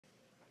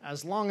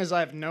As long as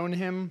I've known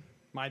him,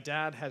 my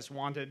dad has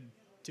wanted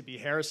to be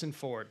Harrison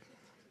Ford.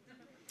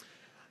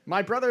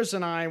 My brothers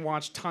and I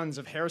watched tons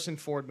of Harrison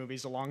Ford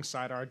movies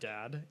alongside our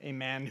dad, a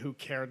man who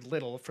cared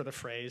little for the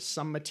phrase,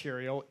 some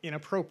material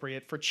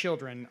inappropriate for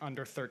children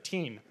under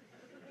 13.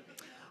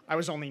 I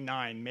was only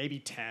 9, maybe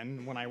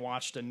 10, when I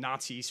watched a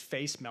Nazi's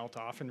face melt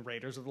off in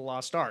Raiders of the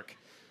Lost Ark,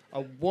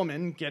 a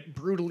woman get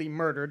brutally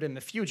murdered in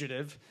The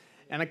Fugitive,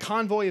 and a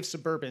convoy of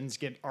Suburbans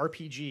get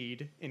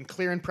RPG'd in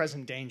Clear and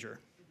Present Danger.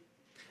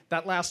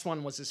 That last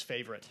one was his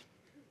favorite.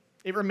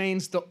 It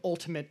remains the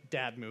ultimate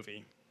dad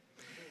movie.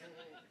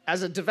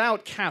 As a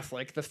devout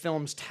Catholic, the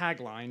film's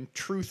tagline,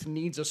 "Truth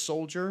needs a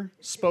soldier,"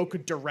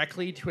 spoke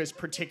directly to his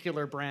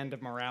particular brand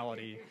of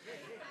morality.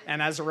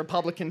 And as a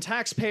Republican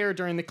taxpayer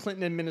during the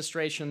Clinton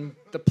administration,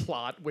 the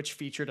plot, which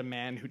featured a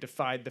man who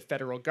defied the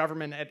federal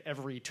government at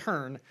every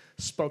turn,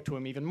 spoke to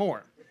him even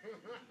more.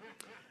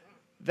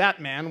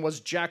 That man was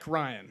Jack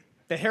Ryan,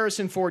 the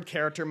Harrison Ford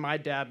character my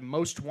dad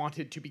most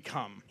wanted to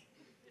become.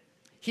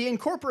 He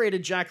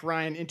incorporated Jack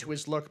Ryan into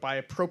his look by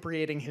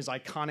appropriating his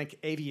iconic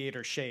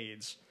aviator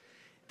shades.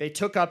 They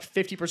took up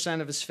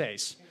 50% of his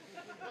face,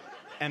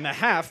 and the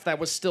half that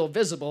was still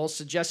visible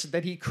suggested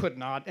that he could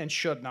not and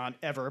should not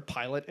ever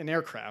pilot an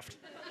aircraft.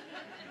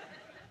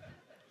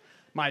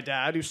 My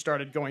dad, who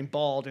started going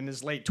bald in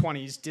his late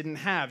 20s, didn't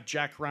have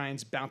Jack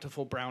Ryan's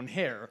bountiful brown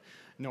hair,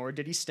 nor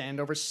did he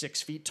stand over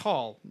 6 feet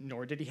tall,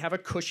 nor did he have a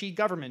cushy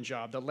government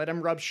job that let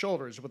him rub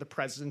shoulders with the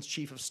president's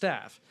chief of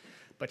staff.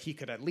 But he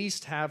could at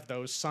least have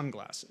those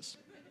sunglasses.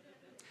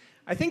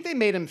 I think they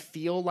made him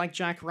feel like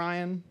Jack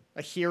Ryan,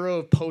 a hero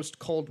of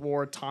post-Cold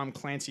War Tom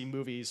Clancy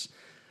movies,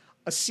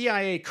 a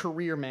CIA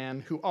career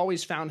man who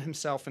always found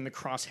himself in the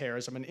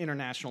crosshairs of an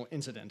international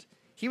incident.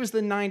 He was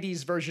the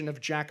 90s version of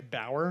Jack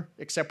Bauer,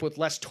 except with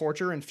less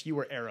torture and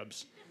fewer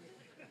Arabs.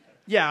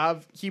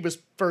 Yeah, he was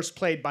first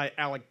played by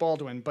Alec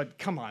Baldwin, but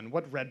come on,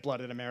 what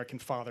red-blooded American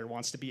father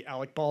wants to be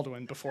Alec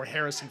Baldwin before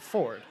Harrison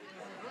Ford?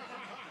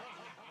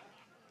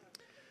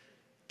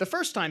 The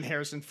first time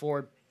Harrison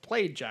Ford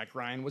played Jack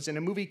Ryan was in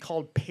a movie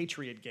called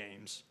Patriot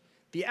Games.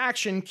 The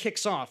action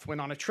kicks off when,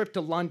 on a trip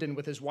to London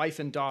with his wife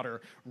and daughter,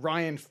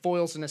 Ryan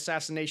foils an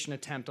assassination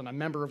attempt on a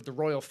member of the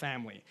royal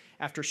family.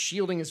 After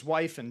shielding his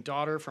wife and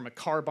daughter from a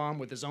car bomb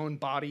with his own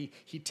body,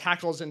 he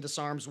tackles and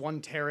disarms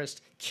one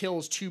terrorist,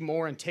 kills 2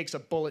 more, and takes a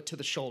bullet to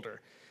the shoulder.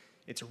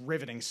 It's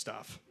riveting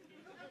stuff.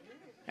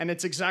 And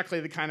it's exactly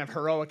the kind of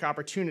heroic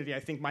opportunity I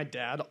think my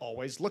dad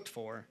always looked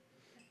for.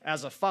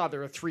 As a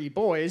father of 3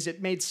 boys,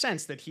 it made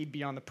sense that he'd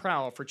be on the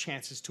prowl for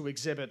chances to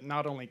exhibit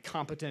not only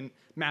competent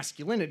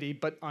masculinity,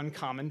 but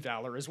uncommon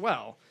valor as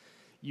well.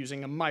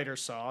 Using a miter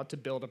saw to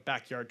build a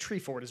backyard tree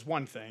fort is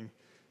one thing.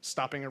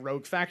 Stopping a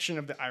rogue faction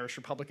of the Irish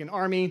Republican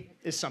Army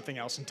is something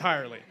else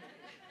entirely.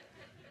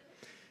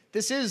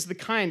 This is the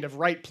kind of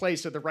right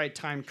place at the right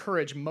time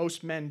courage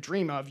most men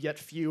dream of, yet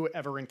few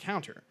ever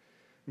encounter.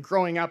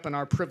 Growing up in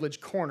our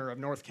privileged corner of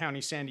North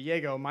County, San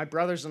Diego, my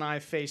brothers and I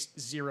faced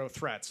 0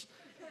 threats.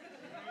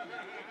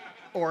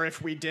 Or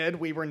if we did,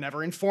 we were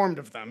never informed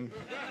of them.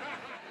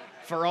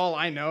 For all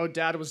I know,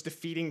 Dad was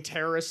defeating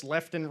terrorists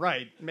left and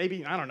right.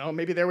 Maybe, I don't know,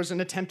 maybe there was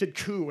an attempted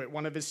coup at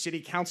one of his city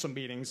council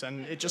meetings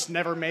and it just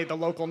never made the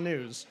local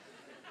news.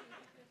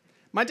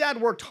 My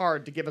dad worked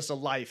hard to give us a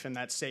life in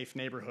that safe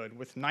neighborhood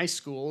with nice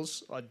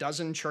schools, a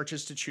dozen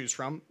churches to choose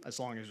from, as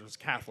long as it was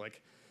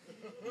Catholic,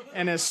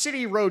 and a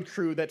city road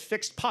crew that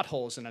fixed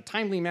potholes in a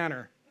timely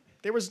manner.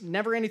 There was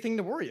never anything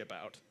to worry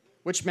about,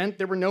 which meant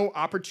there were no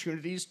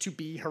opportunities to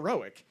be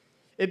heroic.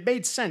 It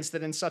made sense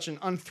that in such an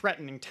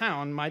unthreatening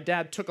town, my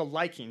dad took a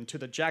liking to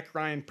the Jack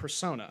Ryan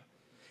persona.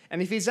 And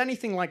if he's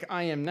anything like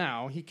I am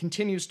now, he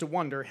continues to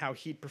wonder how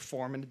he'd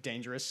perform in a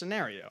dangerous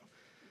scenario.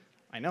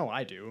 I know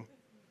I do.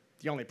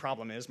 The only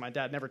problem is my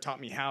dad never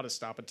taught me how to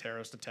stop a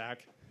terrorist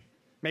attack.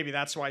 Maybe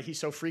that's why he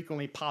so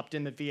frequently popped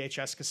in the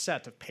VHS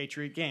cassette of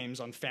Patriot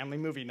Games on family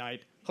movie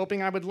night,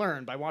 hoping I would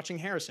learn by watching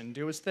Harrison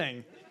do his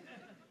thing.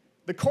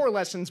 The core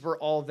lessons were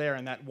all there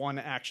in that one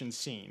action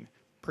scene.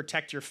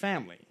 Protect your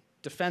family.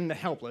 Defend the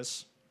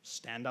helpless,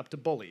 stand up to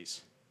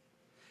bullies.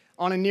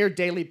 On a near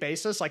daily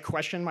basis, I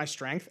questioned my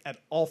strength at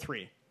all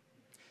 3.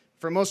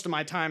 For most of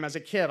my time as a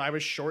kid, I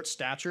was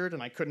short-statured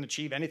and I couldn't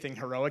achieve anything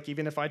heroic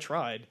even if I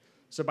tried.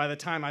 So by the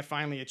time I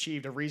finally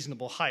achieved a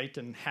reasonable height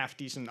and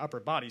half-decent upper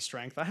body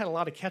strength, I had a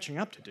lot of catching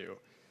up to do.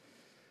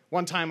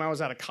 One time I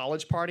was at a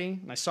college party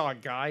and I saw a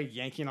guy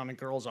yanking on a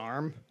girl's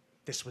arm.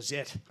 This was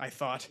it, I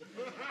thought.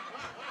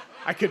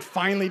 I could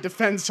finally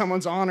defend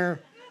someone's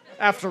honor.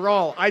 After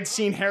all, I'd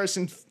seen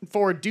Harrison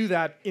Ford do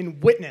that in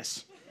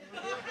Witness.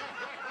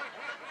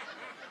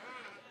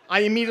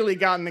 I immediately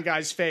got in the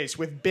guy's face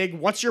with big,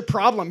 "What's your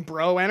problem,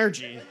 bro?"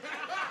 energy.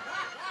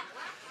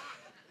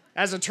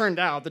 As it turned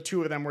out, the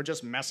 2 of them were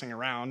just messing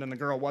around and the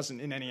girl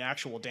wasn't in any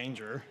actual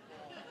danger.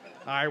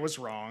 I was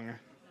wrong.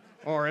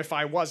 Or if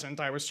I wasn't,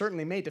 I was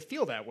certainly made to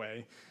feel that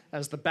way,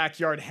 as the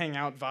backyard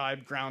hangout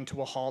vibe ground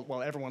to a halt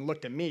while everyone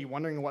looked at me,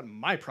 wondering what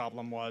my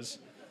problem was.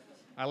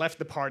 I left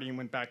the party and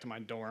went back to my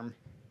dorm.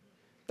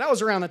 That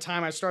was around the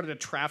time I started to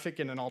traffic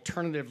in an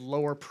alternative,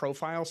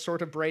 lower-profile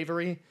sort of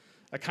bravery.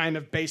 a kind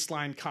of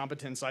baseline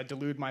competence I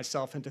delude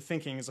myself into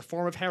thinking is a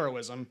form of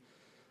heroism.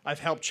 I've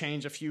helped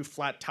change a few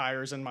flat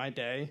tires in my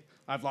day.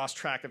 I've lost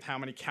track of how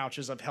many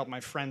couches I've helped my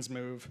friends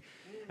move.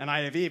 And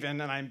I have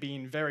even, and I'm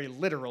being very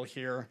literal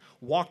here,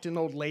 walked an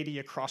old lady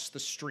across the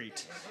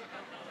street.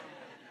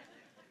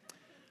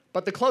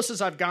 But the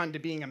closest I've gotten to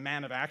being a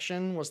man of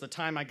action was the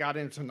time I got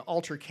into an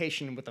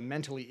altercation with a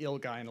mentally ill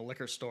guy in a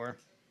liquor store.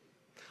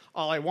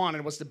 All I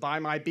wanted was to buy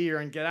my beer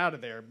and get out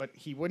of there, but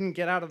he wouldn't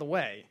get out of the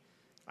way.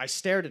 I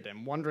stared at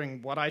him,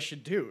 wondering what I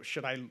should do.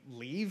 Should I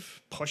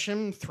leave? Push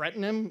him?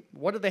 Threaten him?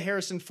 What did the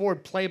Harrison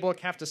Ford playbook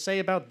have to say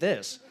about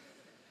this?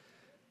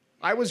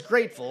 I was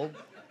grateful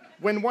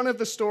when one of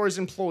the store's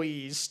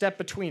employees stepped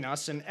between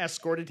us and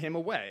escorted him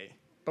away.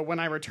 But when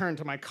I returned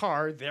to my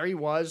car, there he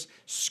was,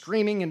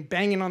 screaming and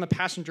banging on the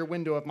passenger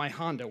window of my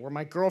Honda, where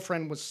my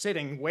girlfriend was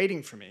sitting,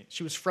 waiting for me.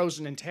 She was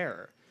frozen in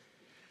terror.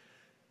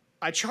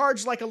 I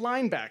charged like a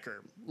linebacker,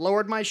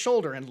 lowered my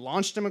shoulder, and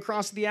launched him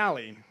across the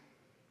alley.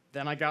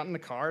 Then I got in the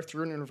car,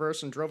 threw it in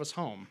reverse, and drove us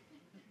home.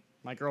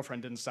 My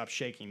girlfriend didn't stop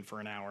shaking for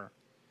an hour.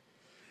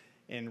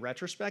 In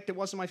retrospect, it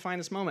wasn't my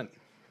finest moment.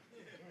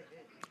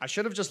 I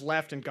should have just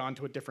left and gone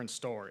to a different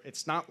store.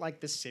 It's not like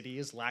the city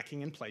is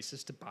lacking in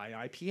places to buy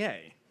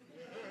IPA.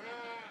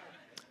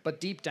 But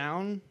deep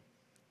down,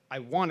 I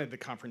wanted the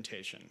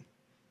confrontation.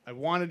 I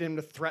wanted him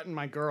to threaten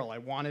my girl. I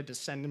wanted to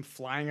send him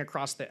flying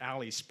across the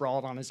alley,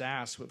 sprawled on his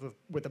ass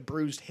with a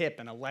bruised hip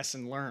and a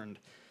lesson learned.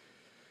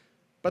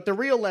 But the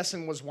real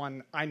lesson was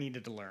one I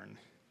needed to learn.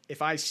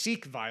 If I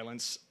seek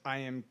violence, I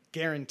am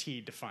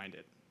guaranteed to find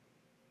it.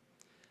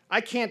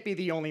 I can't be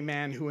the only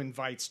man who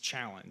invites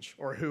challenge,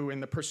 or who,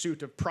 in the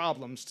pursuit of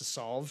problems to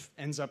solve,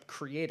 ends up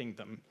creating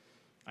them.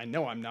 I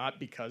know I'm not,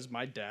 because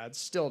my dad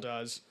still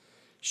does.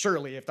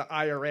 Surely, if the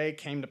IRA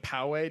came to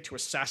Poway to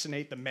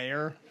assassinate the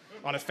mayor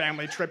on a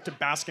family trip to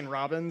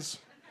Baskin-Robbins,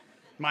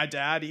 my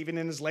dad, even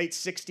in his late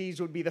 60s,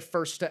 would be the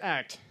first to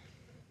act.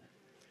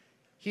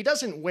 He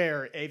doesn't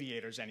wear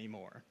aviators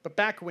anymore, but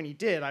back when he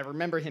did, I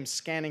remember him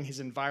scanning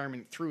his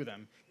environment through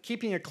them,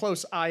 keeping a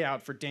close eye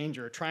out for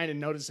danger, trying to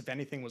notice if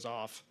anything was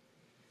off.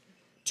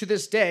 To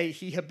this day,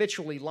 he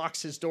habitually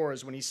locks his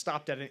doors when he's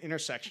stopped at an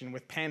intersection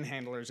with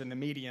panhandlers in the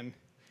median.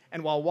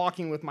 And while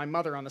walking with my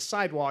mother on the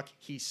sidewalk,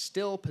 he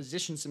still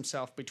positions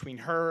himself between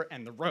her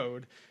and the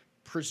road,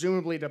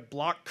 presumably to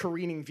block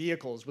careening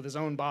vehicles with his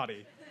own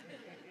body.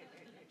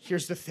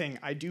 Here's the thing,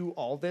 I do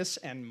all this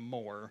and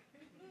more.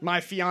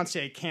 My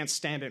fiance can't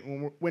stand it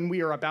when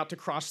we are about to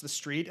cross the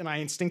street and I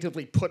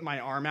instinctively put my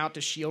arm out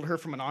to shield her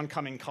from an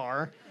oncoming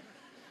car.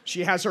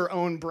 She has her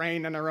own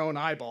brain and her own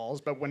eyeballs,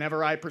 but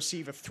whenever I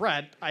perceive a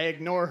threat, I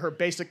ignore her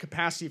basic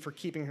capacity for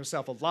keeping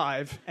herself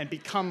alive and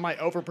become my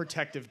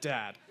overprotective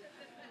dad.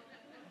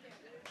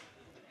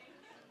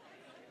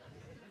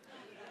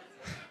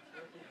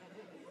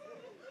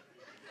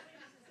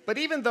 But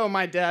even though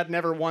my dad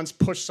never once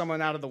pushed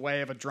someone out of the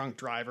way of a drunk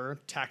driver,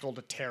 tackled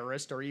a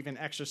terrorist, or even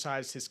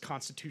exercised his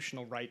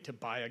constitutional right to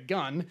buy a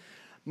gun,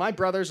 my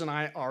brothers and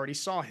I already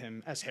saw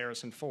him as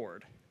Harrison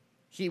Ford.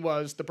 He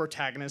was the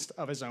protagonist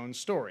of his own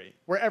story,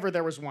 wherever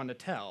there was one to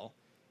tell.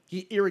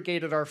 He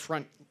irrigated our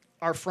front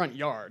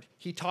yard.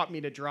 He taught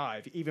me to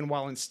drive, even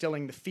while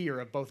instilling the fear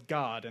of both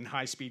God and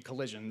high-speed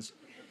collisions.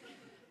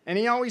 And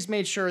he always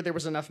made sure there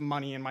was enough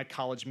money in my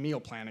college meal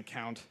plan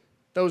account.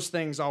 Those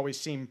things always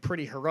seemed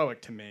pretty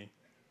heroic to me.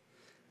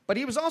 But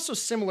he was also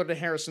similar to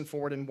Harrison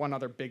Ford in one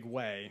other big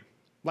way.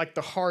 Like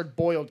the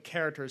hard-boiled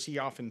characters he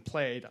often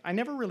played, I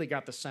never really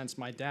got the sense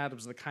my dad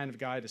was the kind of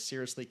guy to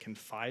seriously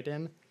confide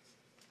in.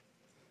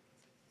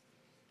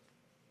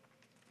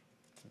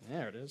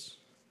 There it is.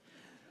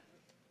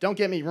 Don't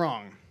get me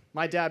wrong.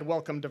 My dad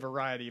welcomed a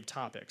variety of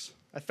topics.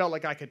 I felt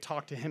like I could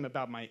talk to him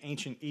about my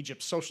ancient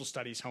Egypt social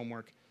studies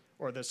homework,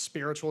 or the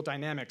spiritual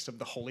dynamics of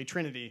the Holy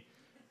Trinity,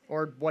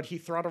 or what he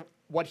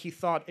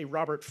thought a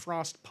Robert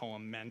Frost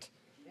poem meant.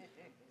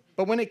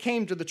 But when it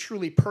came to the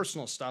truly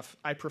personal stuff,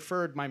 I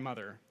preferred my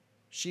mother.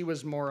 She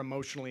was more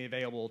emotionally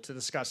available to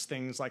discuss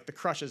things like the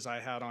crushes I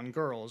had on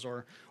girls,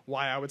 or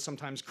why I would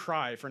sometimes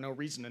cry for no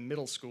reason in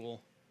middle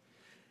school.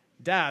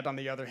 Dad, on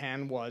the other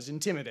hand, was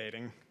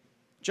intimidating,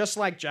 just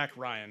like Jack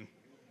Ryan.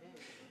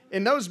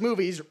 In those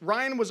movies,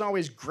 Ryan was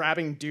always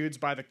grabbing dudes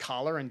by the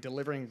collar and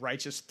delivering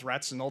righteous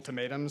threats and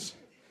ultimatums.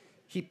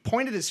 He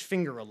pointed his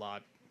finger a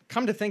lot.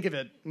 Come to think of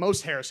it,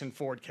 most Harrison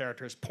Ford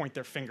characters point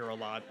their finger a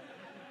lot.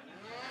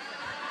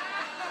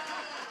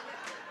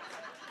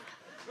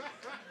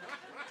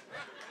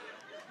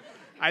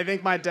 I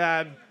think my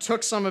dad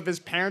took some of his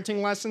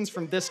parenting lessons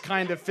from this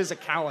kind of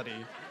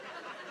physicality.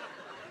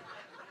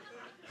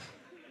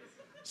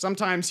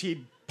 Sometimes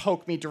he'd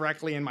poke me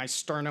directly in my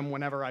sternum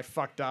whenever I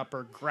fucked up,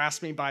 or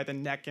grasp me by the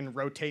neck and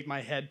rotate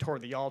my head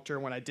toward the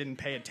altar when I didn't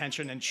pay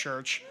attention in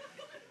church.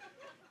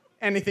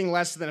 Anything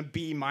less than a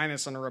B-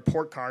 on a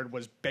report card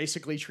was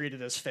basically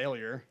treated as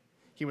failure.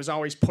 He was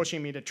always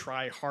pushing me to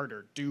try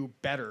harder, do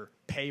better,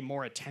 pay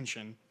more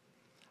attention.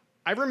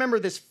 I remember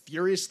this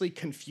furiously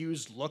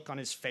confused look on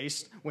his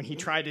face when he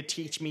tried to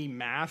teach me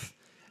math,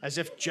 as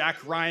if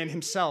Jack Ryan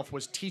himself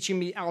was teaching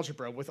me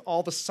algebra with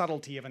all the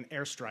subtlety of an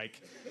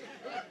airstrike.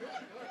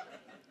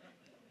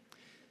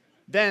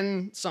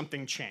 Then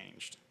something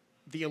changed.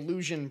 The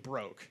illusion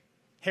broke.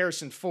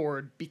 Harrison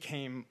Ford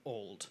became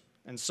old,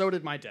 and so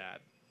did my dad.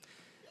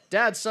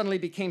 Dad suddenly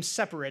became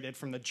separated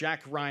from the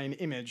Jack Ryan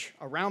image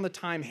around the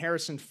time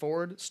Harrison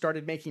Ford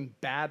started making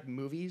bad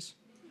movies.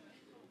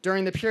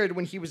 During the period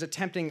when he was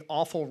attempting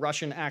awful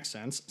Russian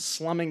accents,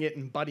 slumming it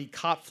in buddy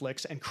cop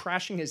flicks, and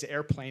crashing his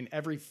airplane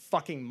every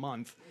fucking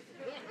month,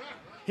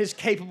 his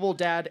capable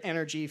dad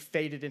energy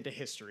faded into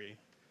history.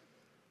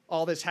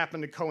 All this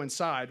happened to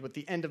coincide with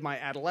the end of my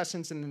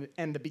adolescence and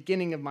the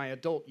beginning of my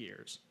adult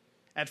years.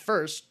 At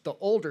first, the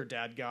older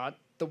dad got,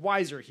 the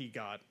wiser he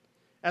got.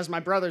 As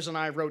my brothers and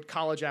I wrote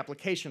college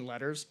application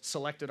letters,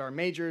 selected our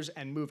majors,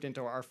 and moved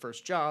into our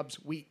first jobs,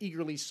 we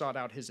eagerly sought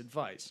out his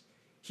advice.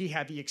 He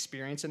had the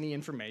experience and the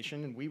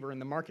information, and we were in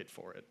the market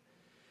for it.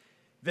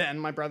 Then,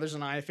 my brothers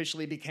and I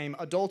officially became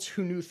adults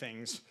who knew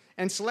things,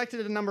 and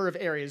selected a number of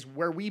areas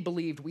where we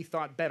believed we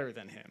thought better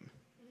than him.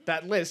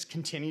 That list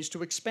continues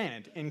to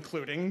expand,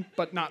 including,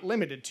 but not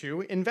limited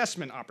to,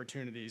 investment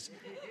opportunities,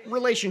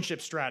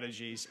 relationship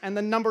strategies, and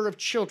the number of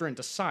children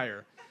to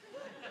sire.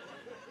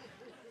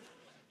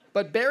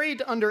 But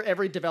buried under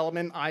every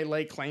development I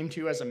lay claim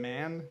to as a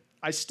man,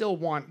 I still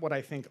want what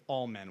I think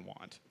all men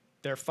want,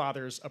 their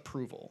father's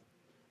approval.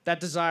 That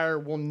desire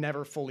will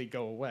never fully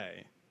go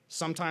away.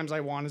 Sometimes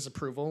I want his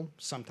approval,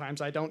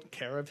 sometimes I don't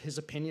care of his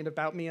opinion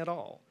about me at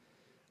all.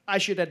 I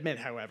should admit,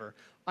 however,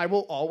 I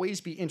will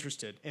always be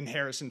interested in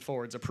Harrison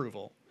Ford's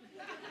approval.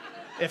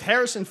 If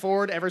Harrison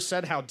Ford ever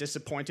said how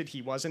disappointed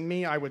he was in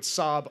me, I would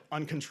sob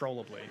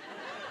uncontrollably.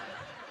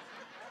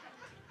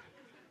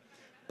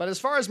 But as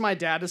far as my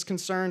dad is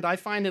concerned, I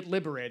find it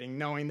liberating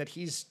knowing that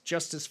he's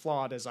just as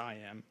flawed as I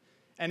am.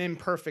 An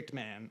imperfect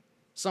man,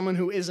 someone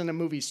who isn't a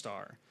movie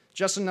star,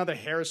 just another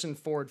Harrison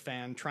Ford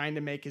fan trying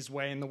to make his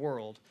way in the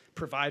world,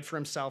 provide for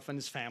himself and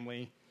his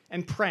family,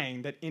 and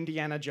praying that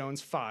Indiana Jones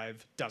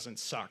 5 doesn't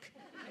suck.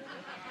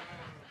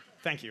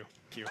 Thank you.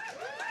 Thank you.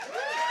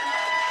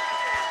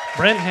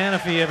 Brent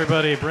Hannify,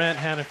 everybody. Brent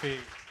Hannify.